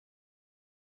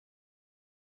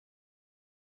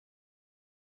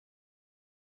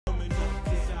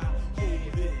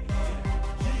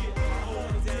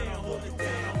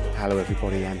Hello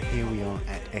everybody, and here we are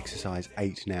at exercise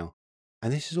 8 now,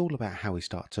 and this is all about how we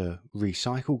start to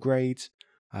recycle grades,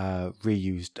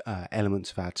 reused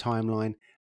elements of our timeline,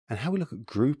 and how we look at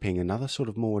grouping and other sort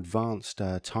of more advanced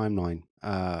timeline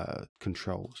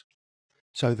controls.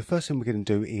 So the first thing we're going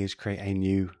to do is create a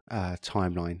new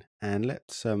timeline, and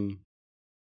let's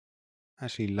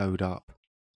actually load up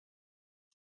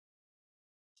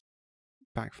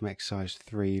back from exercise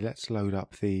 3. Let's load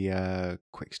up the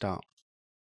quick start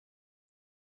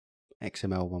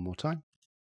XML one more time,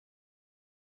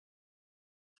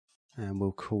 and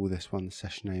we'll call this one, the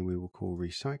session name we will call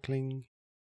recycling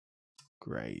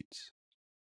grades.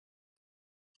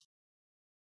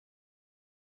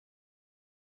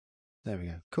 There we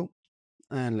go, cool.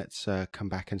 And let's come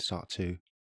back and start to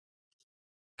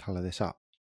color this up.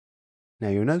 Now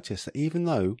you'll notice that even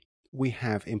though we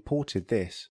have imported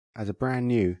this as a brand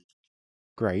new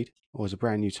grade or as a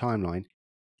brand new timeline,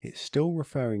 it's still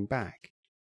referring back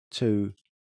to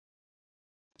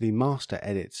the master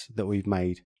edits that we've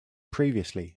made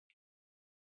previously.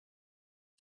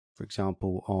 For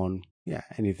example, on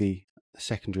any of the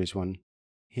secondaries one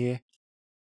here,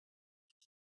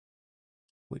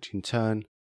 which in turn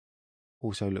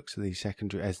also looks at the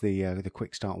secondary as the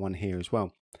quick start one here as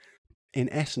well. In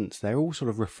essence, they're all sort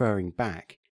of referring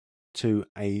back to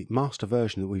a master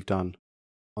version that we've done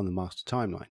on the master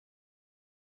timeline.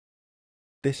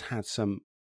 This had some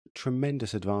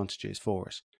tremendous advantages for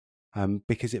us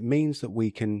because it means that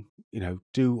we can,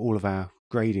 do all of our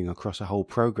grading across a whole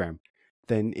program.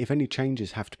 Then if any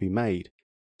changes have to be made,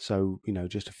 so,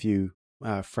 just a few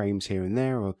frames here and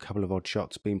there or a couple of odd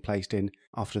shots being placed in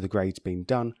after the grade's been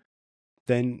done,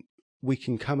 then we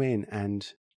can come in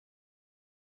and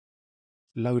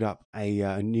load up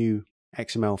a new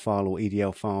XML file or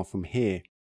EDL file from here,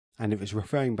 and if it's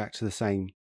referring back to the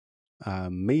same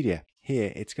media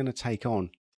here, it's going to take on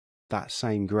that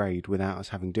same grade without us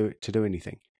having to do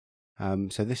anything.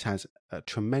 So this has a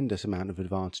tremendous amount of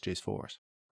advantages for us.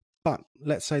 But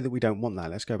let's say that we don't want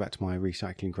that. Let's go back to my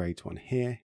recycling grades one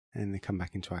here and then come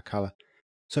back into our color.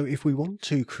 So if we want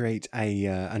to create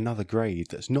another grade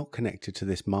that's not connected to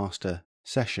this master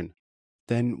session,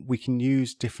 then we can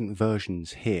use different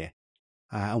versions here.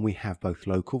 And we have both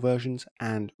local versions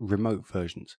and remote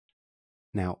versions.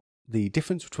 Now, the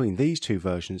difference between these two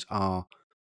versions are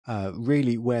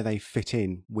really where they fit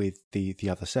in with the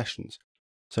other sessions.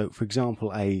 So, for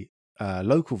example, a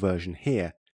local version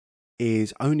here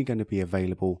is only going to be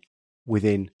available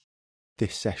within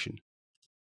this session.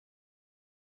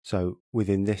 So,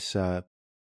 within this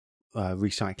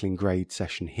recycling grade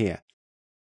session here.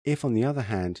 If, on the other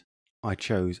hand, I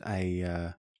chose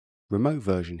a remote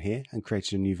version here and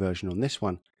created a new version on this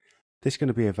one, this is going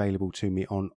to be available to me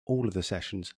on all of the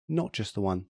sessions, not just the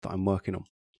one that I'm working on.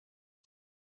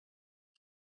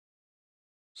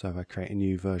 So if I create a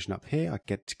new version up here, I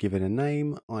get to give it a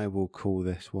name. I will call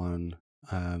this one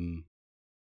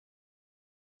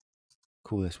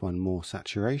more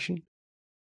saturation.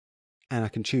 And I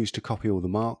can choose to copy all the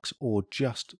marks or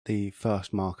just the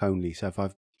first mark only. So if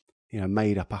I've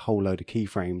made up a whole load of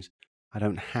keyframes, I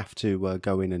don't have to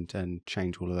go in and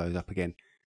change all of those up again.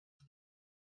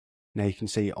 Now you can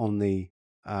see on the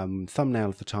thumbnail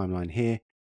of the timeline here,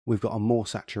 we've got a more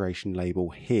saturation label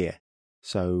here.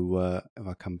 So if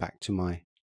I come back to my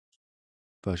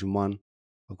version 1,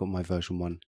 I've got my version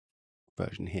 1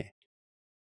 version here.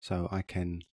 So I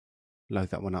can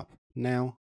load that one up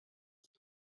now,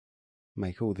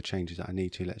 make all the changes that I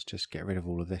need to. Let's just get rid of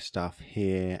all of this stuff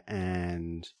here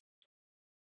and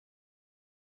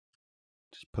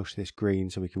just push this green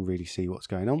so we can really see what's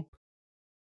going on.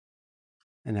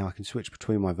 And now I can switch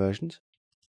between my versions.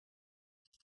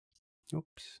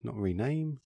 Oops, not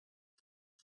rename.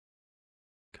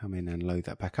 Come in and load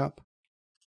that back up.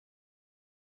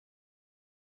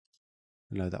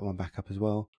 Load that one back up as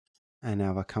well. And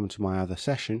now if I come to my other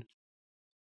session,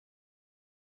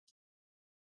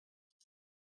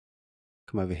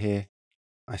 come over here,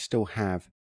 I still have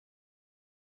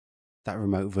that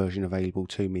remote version available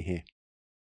to me here.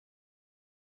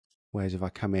 Whereas if I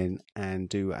come in and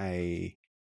do a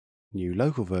new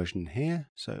local version here,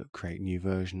 so create new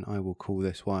version, I will call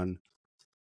this one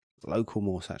local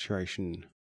more saturation.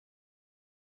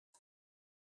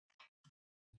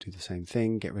 Do the same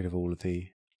thing, get rid of all of the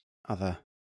other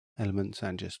elements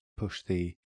and just push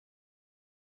the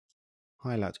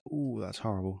highlights. Ooh, that's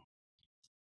horrible.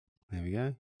 There we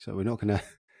go. So we're not gonna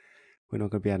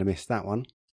be able to miss that one.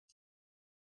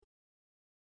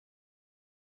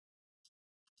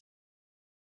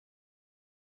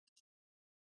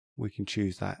 We can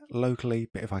choose that locally,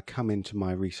 but if I come into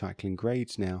my recycling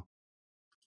grades now,